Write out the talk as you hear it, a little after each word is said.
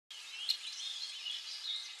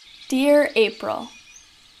Dear April,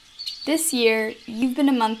 this year you've been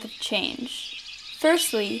a month of change.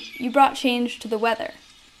 Firstly, you brought change to the weather.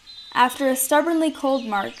 After a stubbornly cold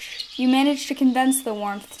March, you managed to condense the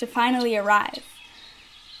warmth to finally arrive.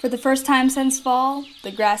 For the first time since fall,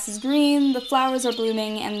 the grass is green, the flowers are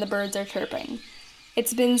blooming, and the birds are chirping.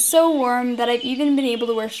 It's been so warm that I've even been able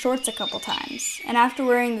to wear shorts a couple times, and after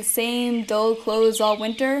wearing the same dull clothes all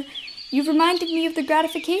winter, you've reminded me of the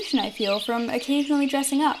gratification I feel from occasionally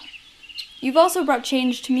dressing up. You've also brought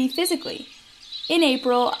change to me physically. In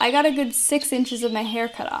April, I got a good 6 inches of my hair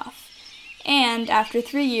cut off, and after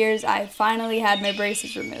 3 years, I finally had my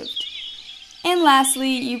braces removed. And lastly,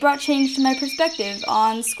 you brought change to my perspective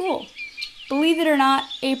on school. Believe it or not,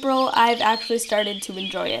 April, I've actually started to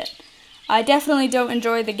enjoy it. I definitely don't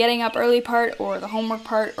enjoy the getting up early part, or the homework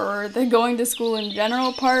part, or the going to school in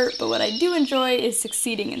general part, but what I do enjoy is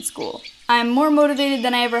succeeding in school. I'm more motivated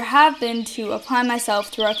than I ever have been to apply myself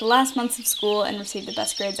throughout the last months of school and receive the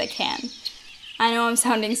best grades I can. I know I'm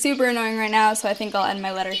sounding super annoying right now, so I think I'll end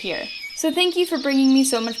my letter here. So thank you for bringing me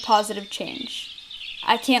so much positive change.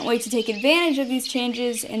 I can't wait to take advantage of these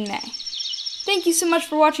changes in May. Thank you so much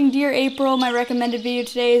for watching Dear April. My recommended video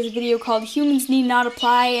today is a video called Humans Need Not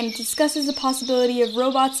Apply, and it discusses the possibility of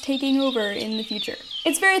robots taking over in the future.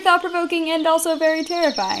 It's very thought-provoking and also very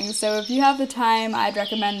terrifying, so if you have the time, I'd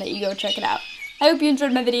recommend that you go check it out. I hope you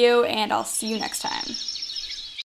enjoyed my video, and I'll see you next time.